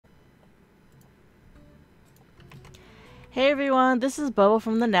Hey everyone, this is Bubba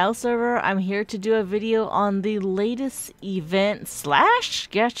from the Now server. I'm here to do a video on the latest event slash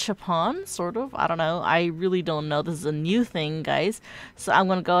Gachapon, sort of. I don't know. I really don't know. This is a new thing, guys. So I'm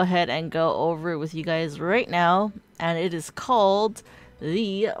going to go ahead and go over it with you guys right now. And it is called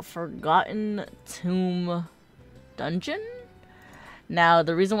the Forgotten Tomb Dungeon. Now,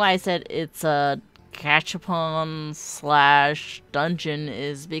 the reason why I said it's a Gachapon slash dungeon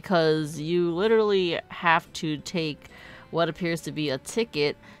is because you literally have to take what appears to be a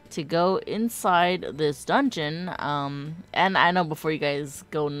ticket to go inside this dungeon. And I know before you guys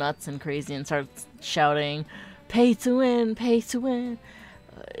go nuts and crazy and start shouting, pay to win, pay to win,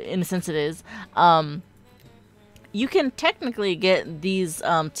 in a sense it is, you can technically get these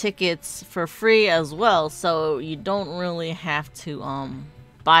tickets for free as well, so you don't really have to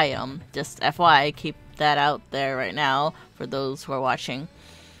buy them. Just FYI, keep that out there right now for those who are watching.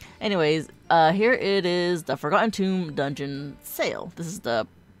 Anyways, here it is, the Forgotten Tomb Dungeon sale. This is the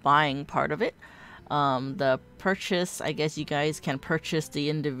buying part of it. The purchase, I guess you guys can purchase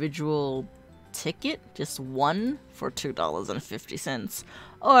the individual ticket, just one, for $2.50.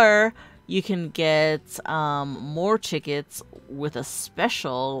 Or you can get more tickets with a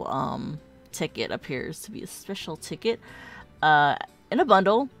special ticket, appears to be a special ticket, in a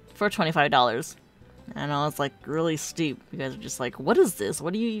bundle for $25. I know it's like really steep. You guys are just like, what is this?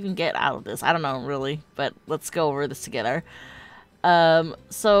 What do you even get out of this? I don't know really, but let's go over this together.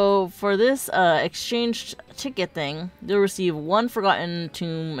 So for this exchange ticket thing, you'll receive one Forgotten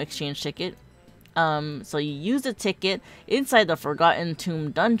Tomb exchange ticket. So you use the ticket inside the Forgotten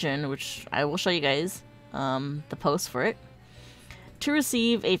Tomb dungeon, which I will show you guys the post for it, to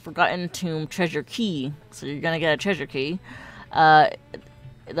receive a Forgotten Tomb treasure key. So you're gonna get a treasure key.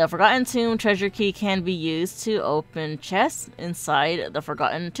 The Forgotten Tomb treasure key can be used to open chests inside the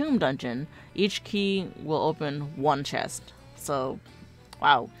Forgotten Tomb dungeon. Each key will open one chest. So,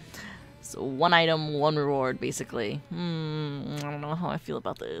 wow. So one item, one reward, basically. I don't know how I feel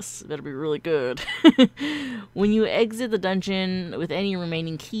about this. It better be really good. When you exit the dungeon with any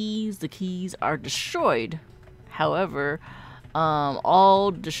remaining keys, the keys are destroyed. However,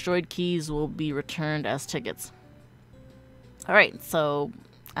 all destroyed keys will be returned as tickets. Alright, so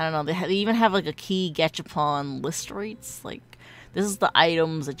I don't know, they even have like a key Gachapon list rates. Like, this is the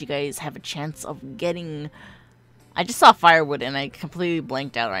items that you guys have a chance of getting. I just saw firewood and I completely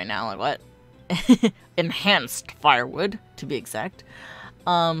blanked out right now. Like, what? Enhanced firewood, to be exact.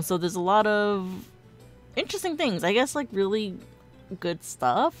 So there's a lot of interesting things. I guess, like, really good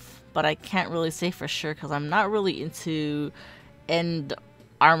stuff. But I can't really say for sure because I'm not really into end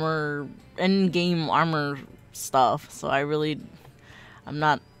game armor stuff. So I'm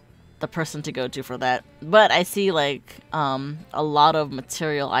not the person to go to for that. But I see like a lot of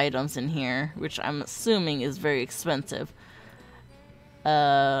material items in here, which I'm assuming is very expensive.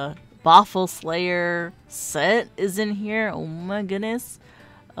 Boffle Slayer set is in here. Oh my goodness.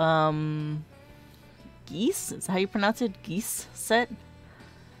 Geese? Is that how you pronounce it? Geese set?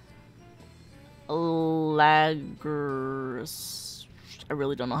 Lagers. I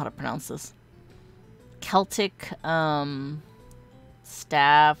really don't know how to pronounce this. Celtic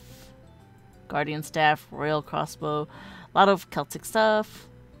staff, guardian staff, royal crossbow, a lot of Celtic stuff.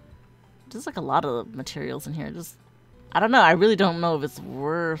 There's like a lot of materials in here. Just, I don't know. I really don't know if it's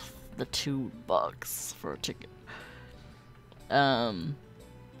worth the $2 for a ticket. But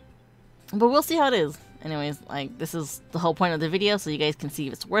we'll see how it is. Anyways, like, this is the whole point of the video, so you guys can see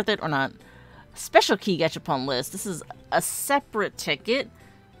if it's worth it or not. Special key Gachapon list. This is a separate ticket,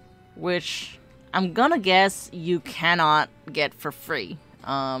 which I'm gonna guess you cannot get for free.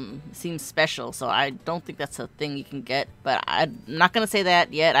 Seems special, so I don't think that's a thing you can get, but I'm not gonna say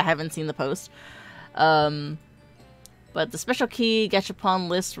that yet. I haven't seen the post. But the special key Gachapon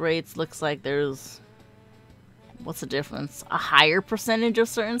list rates looks like there's, what's the difference? A higher percentage of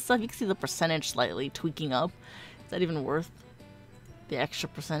certain stuff. You can see the percentage slightly tweaking up. Is that even worth the extra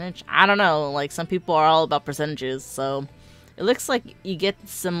percentage? I don't know. Like, some people are all about percentages, so it looks like you get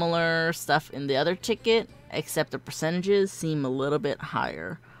similar stuff in the other ticket, except the percentages seem a little bit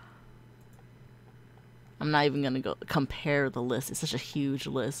higher. I'm not even gonna go compare the list. It's such a huge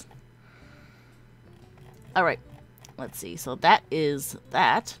list. Alright, let's see. So that is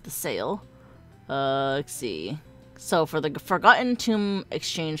that, the sale. Let's see. So for the Forgotten Tomb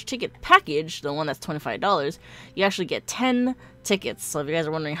Exchange ticket package, the one that's $25, you actually get 10 tickets. So if you guys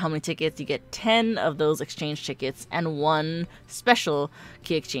are wondering how many tickets, you get 10 of those exchange tickets and one special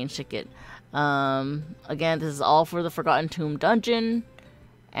key exchange ticket. Again, this is all for the Forgotten Tomb dungeon,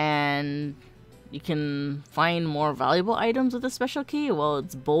 and you can find more valuable items with a special key. Well,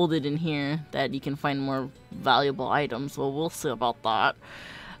 it's bolded in here that you can find more valuable items. Well, we'll see about that.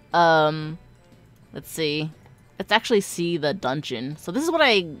 Let's see. Let's actually see the dungeon. So this is what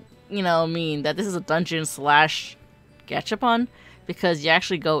I, mean, that this is a dungeon slash Gachapon, because you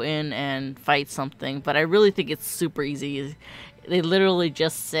actually go in and fight something, but I really think it's super easy. They literally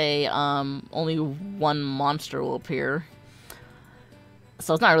just say only one monster will appear.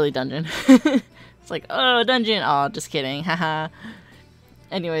 So it's not really dungeon. It's like, oh, dungeon. Oh, just kidding. Haha.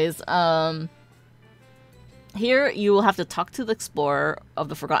 Anyways, here you will have to talk to the explorer of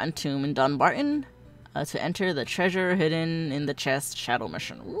the Forgotten Tomb in Dunbarton to enter the treasure hidden in the chest shadow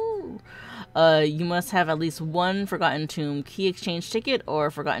mission. Woo. You must have at least one Forgotten Tomb key exchange ticket or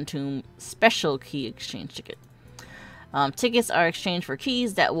Forgotten Tomb special key exchange ticket. Tickets are exchanged for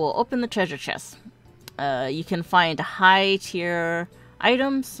keys that will open the treasure chest. You can find high tier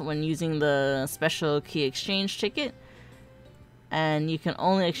items when using the special key exchange ticket, and you can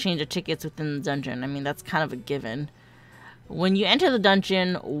only exchange the tickets within the dungeon. I mean, that's kind of a given. When you enter the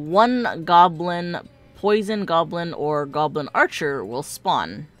dungeon, one goblin, poison goblin, or goblin archer will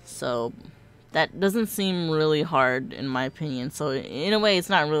spawn. So that doesn't seem really hard in my opinion. So in a way, it's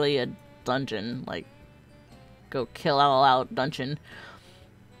not really a dungeon, like go kill all out dungeon.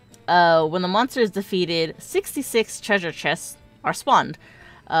 When the monster is defeated, 66 treasure chests are spawned.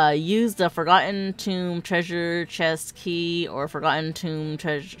 Use the Forgotten Tomb treasure chest key or Forgotten Tomb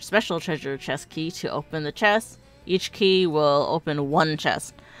special treasure chest key to open the chest. Each key will open one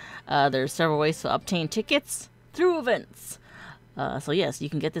chest. There's several ways to obtain tickets through events. So yes, you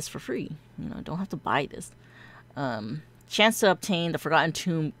can get this for free. Don't have to buy this. Chance to obtain the Forgotten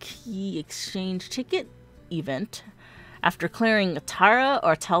Tomb key exchange ticket event. After clearing a Tara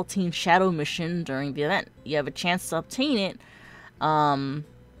or Taltine shadow mission during the event, you have a chance to obtain it.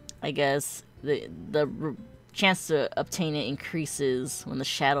 I guess the chance to obtain it increases when the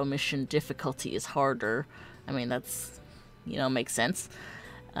shadow mission difficulty is harder. I mean, that's, makes sense.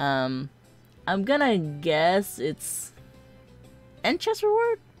 I'm gonna guess it's end chest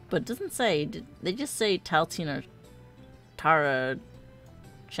reward, but it doesn't say. They just say Taltine or Tara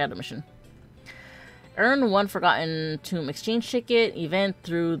shadow mission. Earn one Forgotten Tomb exchange ticket event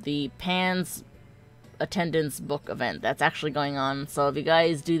through the Pan's attendance book event that's actually going on. So if you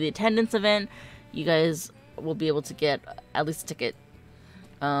guys do the attendance event, you guys will be able to get at least a ticket.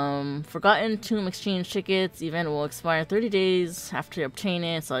 Forgotten Tomb exchange tickets event will expire 30 days after you obtain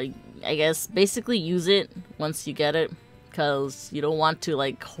it. So I guess basically use it once you get it, because you don't want to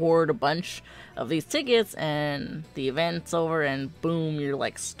like hoard a bunch of these tickets and the event's over and boom, you're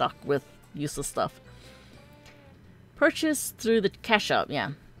like stuck with useless stuff. Purchase through the cash shop.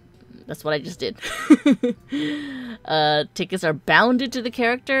 Yeah, that's what I just did. Tickets are bounded to the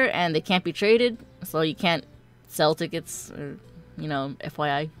character and they can't be traded, so you can't sell tickets, or,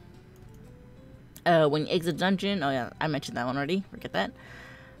 FYI. When you exit dungeon, oh yeah, I mentioned that one already, forget that.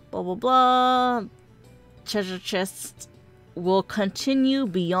 Blah blah blah. Treasure chests will continue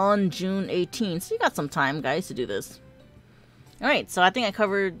beyond June 18th, so you got some time, guys, to do this. Alright, so I think I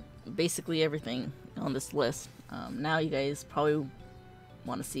covered basically everything on this list. Now you guys probably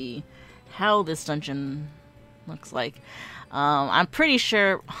want to see how this dungeon looks like. I'm pretty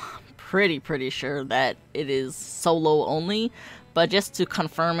sure, pretty sure that it is solo only, but just to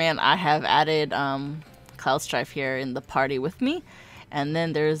confirm it, I have added Cloudstrife here in the party with me. And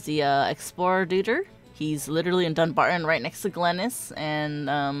then there's the Explorer Duder. He's literally in Dunbarton right next to Glennis,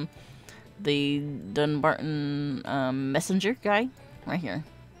 and the Dunbarton messenger guy right here.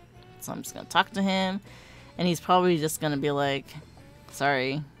 So I'm just gonna talk to him, and he's probably just gonna be like,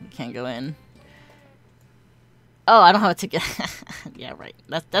 sorry, you can't go in. Oh, I don't have a ticket. Yeah, right.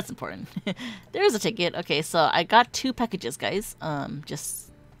 That's important. There's a ticket. Okay, so I got 2 packages, guys.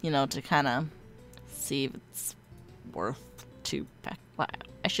 Just, to kind of see if it's worth 2 pack. Wow,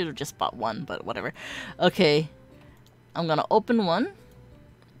 I should have just bought 1, but whatever. Okay, I'm gonna open one,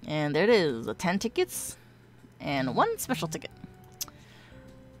 and there it is. 10 tickets and 1 special ticket.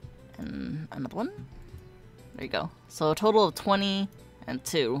 And another one. There you go. So a total of 20 and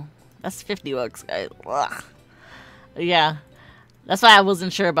 2. That's 50 bucks, guys. Ugh. Yeah. That's why I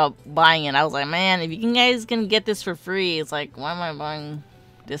wasn't sure about buying it. I was like, man, if you guys can get this for free, it's like, why am I buying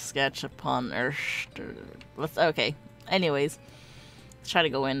this Gachapon? Okay. Anyways, let's try to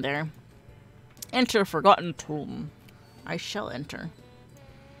go in there. Enter Forgotten Tomb. I shall enter.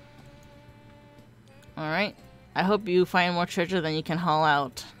 Alright. I hope you find more treasure than you can haul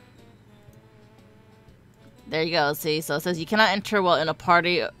out. There you go, see? So it says you cannot enter while in a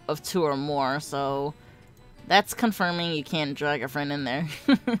party of 2 or more, so That's confirming you can't drag a friend in there.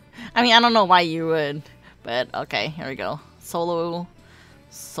 I mean, I don't know why you would, but okay, here we go. Solo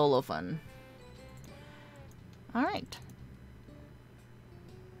fun. Alright.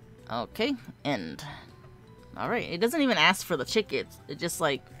 Okay, end. Alright, it doesn't even ask for the tickets. It just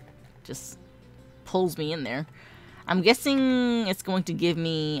pulls me in there. I'm guessing it's going to give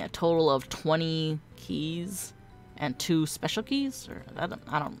me a total of 20 keys and 2 special keys. Or I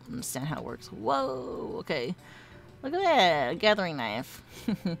don't understand how it works. Whoa, okay. Look at that, a gathering knife.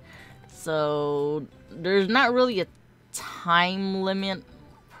 So there's not really a time limit.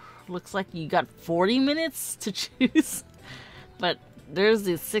 Looks like you got 40 minutes to choose. But there's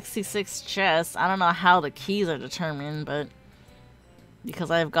the 66 chests. I don't know how the keys are determined, but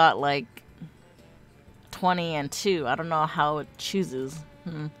because I've got like 20 and 2, I don't know how it chooses.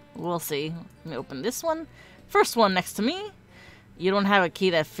 We'll see. Let me open this one. First one next to me. You don't have a key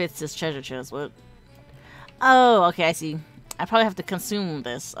that fits this treasure chest. What? Oh, okay, I see. I probably have to consume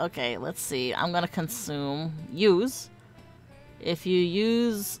this. Okay, let's see. I'm gonna consume. Use. If you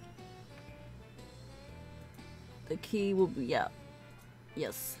use, the key will be up.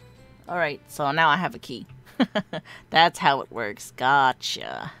 Yes. Alright, so now I have a key. That's how it works.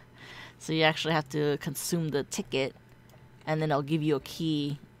 Gotcha. So you actually have to consume the ticket, and then it'll give you a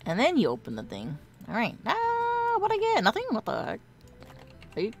key, and then you open the thing. Alright. Ah, what I get? Nothing? What the heck?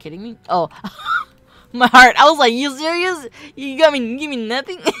 Are you kidding me? Oh. My heart. I was like, you serious? You got me, give me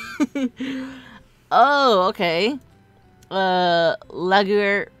nothing? Oh, okay.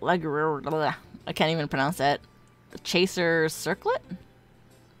 Laguer, I can't even pronounce that. The Chaser Circlet?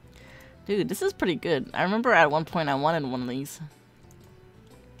 Dude, this is pretty good. I remember at one point I wanted one of these.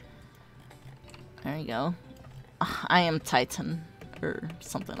 There you go. I am Titan. Or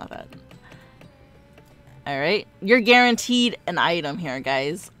something like that. Alright. You're guaranteed an item here,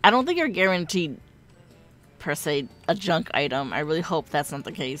 guys. I don't think you're guaranteed, per se, a junk item. I really hope that's not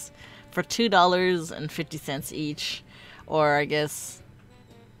the case. For $2.50 each. Or I guess...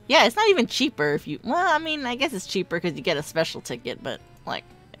 yeah, it's not even cheaper if you... well, I mean, I guess it's cheaper because you get a special ticket, but, like...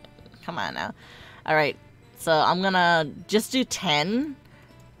 come on now. Alright, so I'm gonna just do 10.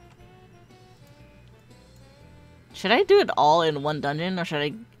 Should I do it all in one dungeon, or should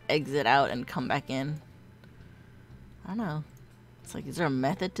I exit out and come back in? I don't know. It's like, is there a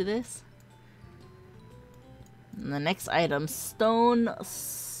method to this? And the next item, Stone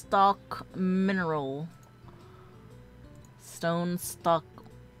Stock Mineral. Stone Stock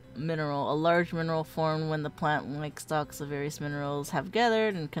Mineral, a large mineral formed when the plant-like stalks of various minerals have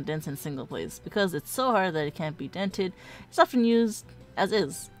gathered and condensed in a single place. Because it's so hard that it can't be dented, it's often used as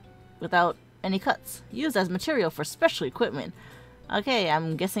is, without any cuts. Used as material for special equipment. Okay,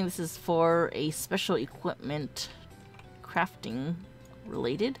 I'm guessing this is for a special equipment crafting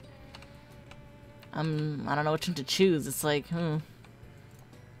related. I don't know which one to choose. It's like,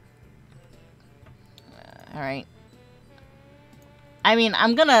 Alright. I mean,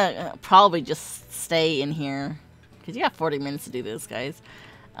 I'm gonna probably just stay in here. Because you got 40 minutes to do this, guys.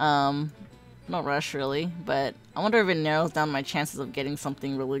 No rush, really. But I wonder if it narrows down my chances of getting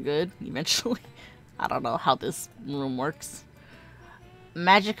something really good eventually. I don't know how this room works.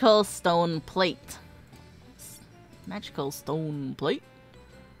 Magical Stone Plate. Magical Stone Plate?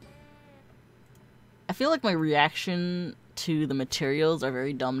 I feel like my reaction to the materials are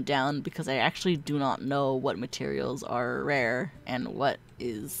very dumbed down because I actually do not know what materials are rare and what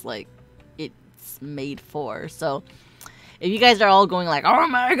is, like, it's made for. So if you guys are all going like, oh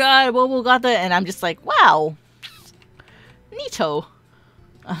my god, we got that, and I'm just like, wow, neato.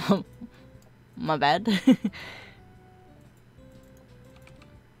 My bad.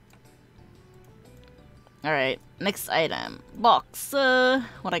 Alright, next item. Box.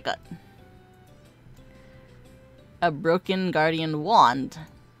 What I got? A Broken Guardian Wand.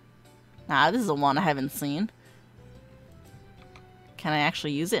 Nah, this is a wand I haven't seen. Can I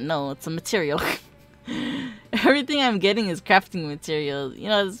actually use it? No, it's a material. Everything I'm getting is crafting materials. You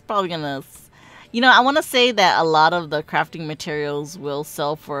know, it's probably gonna... you know, I want to say that a lot of the crafting materials will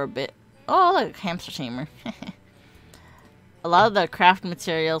sell for a bit. Oh, look, hamster tamer. A lot of the craft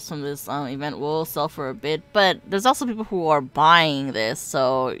materials from this event will sell for a bit, but there's also people who are buying this,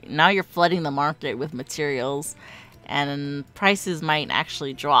 so now you're flooding the market with materials, and prices might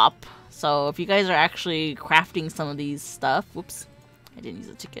actually drop. So if you guys are actually crafting some of these stuff, whoops, I didn't use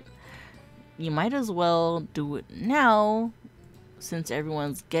a ticket, you might as well do it now, since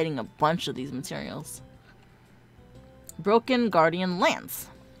everyone's getting a bunch of these materials. Broken Guardian Lance.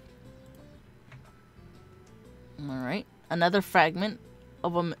 Alright. Another fragment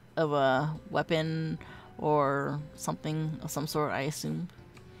of a weapon or something of some sort, I assume.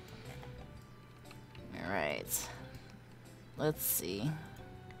 Alright. Let's see.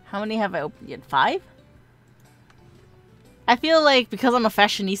 How many have I opened yet? 5? I feel like because I'm a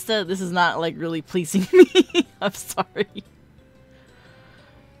fashionista, this is not like really pleasing me. I'm sorry.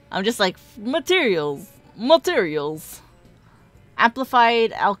 I'm just like, materials. Materials.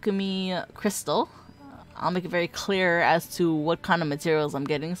 Amplified alchemy crystal. I'll make it very clear as to what kind of materials I'm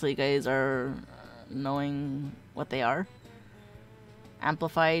getting so you guys are knowing what they are.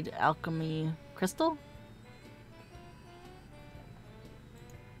 Amplified alchemy crystal.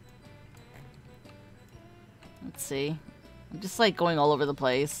 Let's see. I'm just like going all over the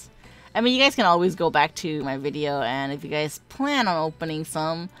place. I mean, you guys can always go back to my video, and if you guys plan on opening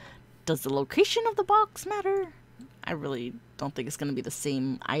some, does the location of the box matter? I really don't think it's going to be the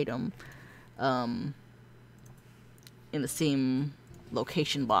same item in the same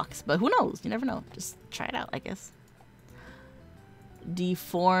location box, but who knows? You never know. Just try it out, I guess.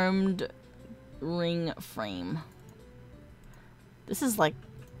 Deformed ring frame. This is like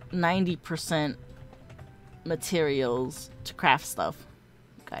 90% materials to craft stuff,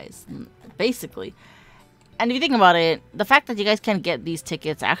 guys, basically. And if you think about it, the fact that you guys can get these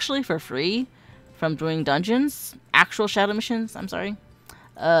tickets actually for free from doing dungeons, actual shadow missions, I'm sorry,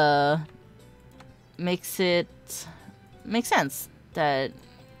 makes sense that,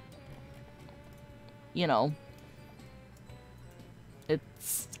 you know,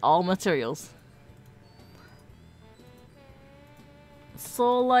 it's all materials.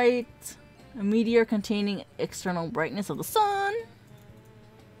 Soul light, a meteor containing external brightness of the sun.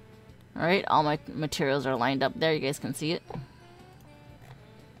 Alright, all my materials are lined up there, you guys can see it.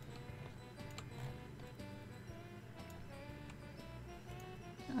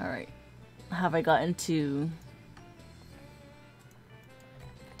 Alright, have I gotten to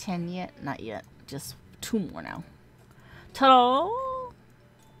 10 yet? Not yet, just 2 more now. Ta-da!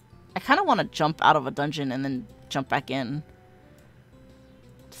 I kind of want to jump out of a dungeon and then jump back in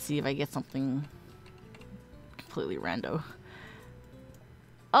to see if I get something completely rando.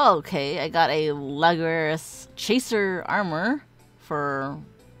 Oh, okay, I got a Laguerre's Chaser armor for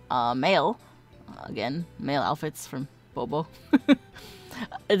male. Again, male outfits from Bobo.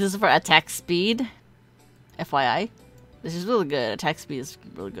 This is for attack speed. FYI. This is really good. Attack speed is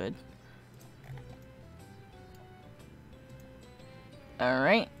really good.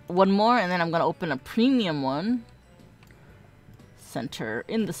 Alright, one more and then I'm gonna open a premium one. Center,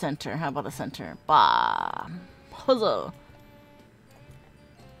 in the center. How about the center? Bah! Huzzah!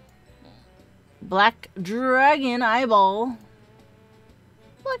 Black Dragon Eyeball.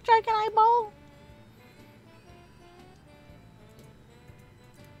 Black Dragon Eyeball.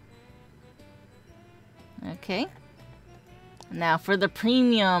 Okay. Now for the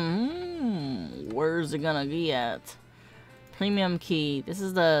premium. Where's it gonna be at? Premium key. This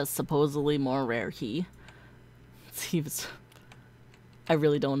is the supposedly more rare key. Let's see if it's... I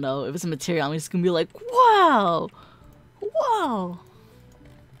really don't know. If it's a material, I'm just gonna be like, wow! Wow!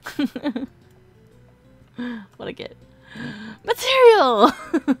 What I get? Material!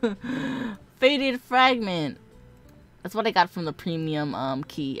 Faded fragment. That's what I got from the premium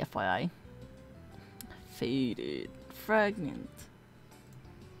key, FYI. Faded fragment.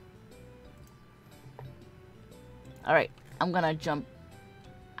 Alright, I'm gonna jump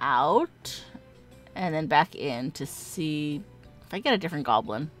out and then back in to see if I get a different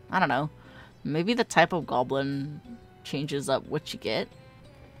goblin. I don't know. Maybe the type of goblin changes up what you get.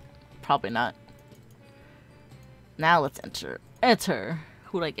 Probably not. Now let's enter. Enter.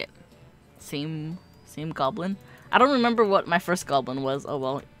 Who'd I get? Same goblin. I don't remember what my first goblin was. Oh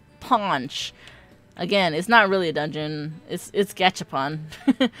well. Paunch. Again, it's not really a dungeon. It's Gachapon.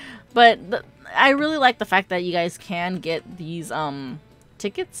 But I really like the fact that you guys can get these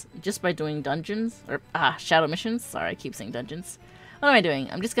tickets just by doing dungeons or shadow missions. Sorry, I keep saying dungeons. What am I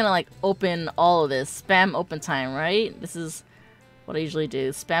doing? I'm just gonna like open all of this. Spam open time, right? This is what I usually do.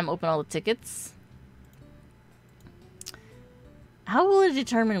 Spam open all the tickets. How will it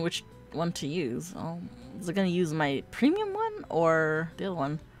determine which one to use? Oh, is it gonna use my premium one or the other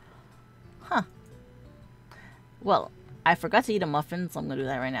one? Huh. Well, I forgot to eat a muffin, so I'm gonna do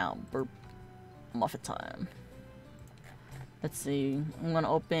that right now. Burp. Muffin time. Let's see. I'm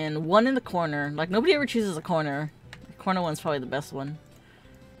gonna open one in the corner. Like, nobody ever chooses a corner. The corner one's probably the best one.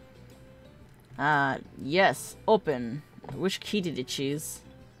 Yes. Open. Which key did it choose?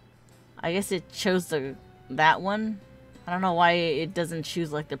 I guess it chose that one. I don't know why it doesn't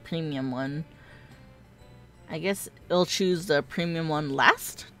choose, like, the premium one. I guess it'll choose the premium one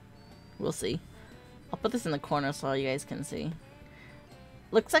last? We'll see. I'll put this in the corner so you guys can see.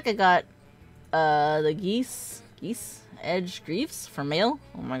 Looks like I got the geese edge griefs for male.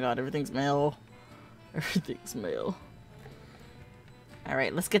 Oh my god, everything's male. Everything's mail.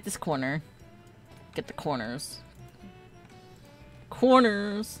 Alright, let's get this corner. Get the corners.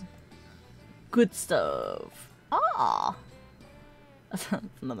 Corners! Good stuff. Ah! That's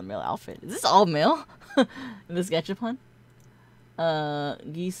another male outfit. Is this all male? In this Gachapon?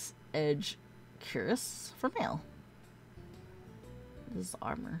 Geese Edge Cuirass for male. This is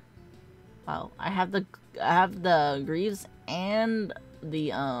armor. Wow, I have the greaves and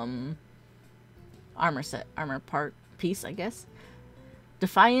the armor set, armor part piece, I guess.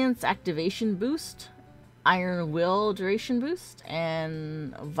 Defiance activation boost, Iron Will duration boost,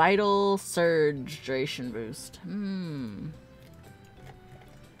 and Vital Surge duration boost.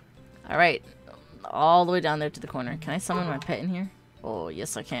 Alright, all the way down there to the corner. Can I summon my pet in here? Oh,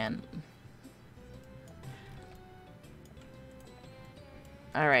 yes I can.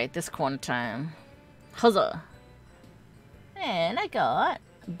 Alright, this corner time. Huzzah! And I got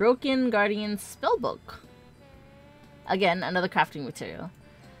Broken Guardian Spellbook. Again, another crafting material.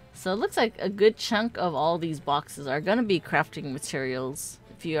 So it looks like a good chunk of all these boxes are gonna be crafting materials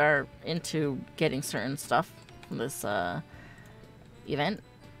if you are into getting certain stuff from this event.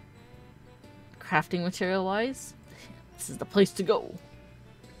 Crafting material wise, this is the place to go.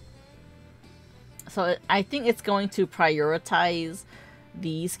 So I think it's going to prioritize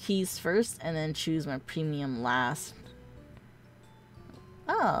these keys first and then choose my premium last.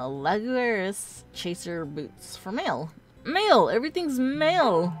 Oh, Laguerre's Chaser Boots for male. Male! Everything's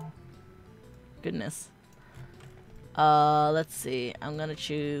male! Goodness. Let's see. I'm gonna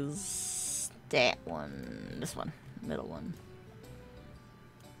choose that one. This one. Middle one.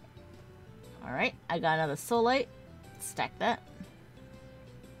 Alright, I got another soul light. Stack that.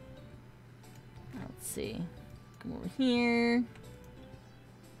 Let's see. Come over here.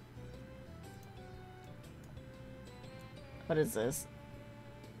 What is this?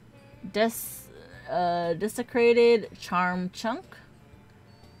 Desecrated Charm Chunk.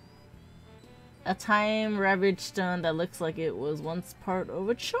 A time-ravaged stone that looks like it was once part of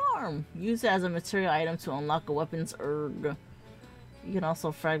a charm. Use it as a material item to unlock a weapon's erg. You can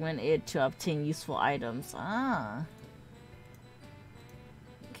also fragment it to obtain useful items. Ah.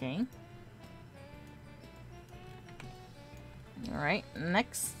 Okay. Alright,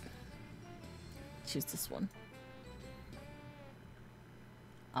 next. Choose this one.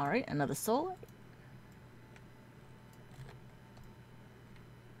 Alright, another soul.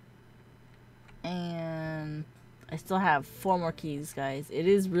 And I still have 4 more keys, guys. It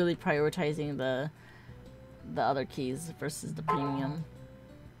is really prioritizing the other keys versus the premium.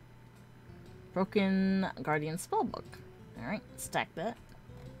 Broken Guardian Spellbook. Alright, stack that.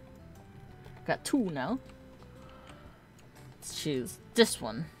 Got 2 now. Let's choose this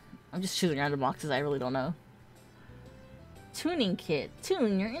one. I'm just choosing random boxes, I really don't know. Tuning Kit.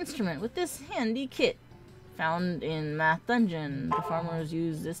 Tune your instrument with this handy kit. Found in Math Dungeon. The farmers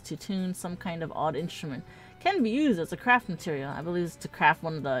use this to tune some kind of odd instrument. Can be used as a craft material. I believe it's to craft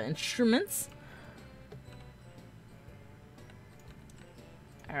one of the instruments.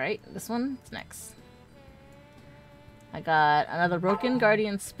 Alright, this one's next. I got another Broken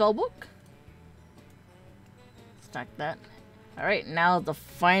Guardian Spellbook. Stack that. Alright, now the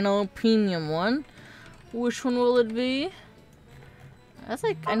final premium one. Which one will it be? That's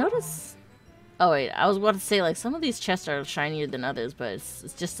like, I noticed... Oh wait, I was about to say like some of these chests are shinier than others, but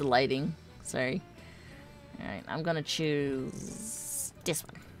it's just the lighting. Sorry. Alright, I'm gonna choose this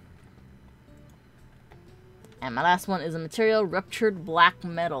one. And my last one is a material, Ruptured Black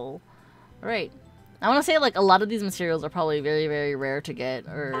Metal. Alright. I want to say like a lot of these materials are probably very, very rare to get,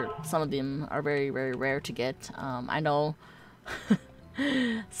 or some of them are very, very rare to get. I know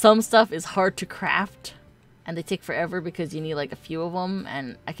some stuff is hard to craft. And they take forever because you need like a few of them,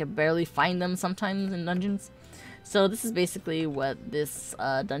 and I can barely find them sometimes in dungeons. So this is basically what this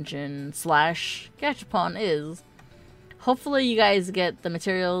dungeon slash Gachapon is. Hopefully you guys get the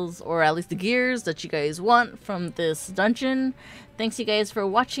materials, or at least the gears that you guys want from this dungeon. Thanks you guys for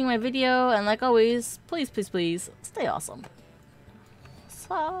watching my video, and like always, please, please, please, stay awesome.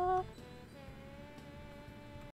 So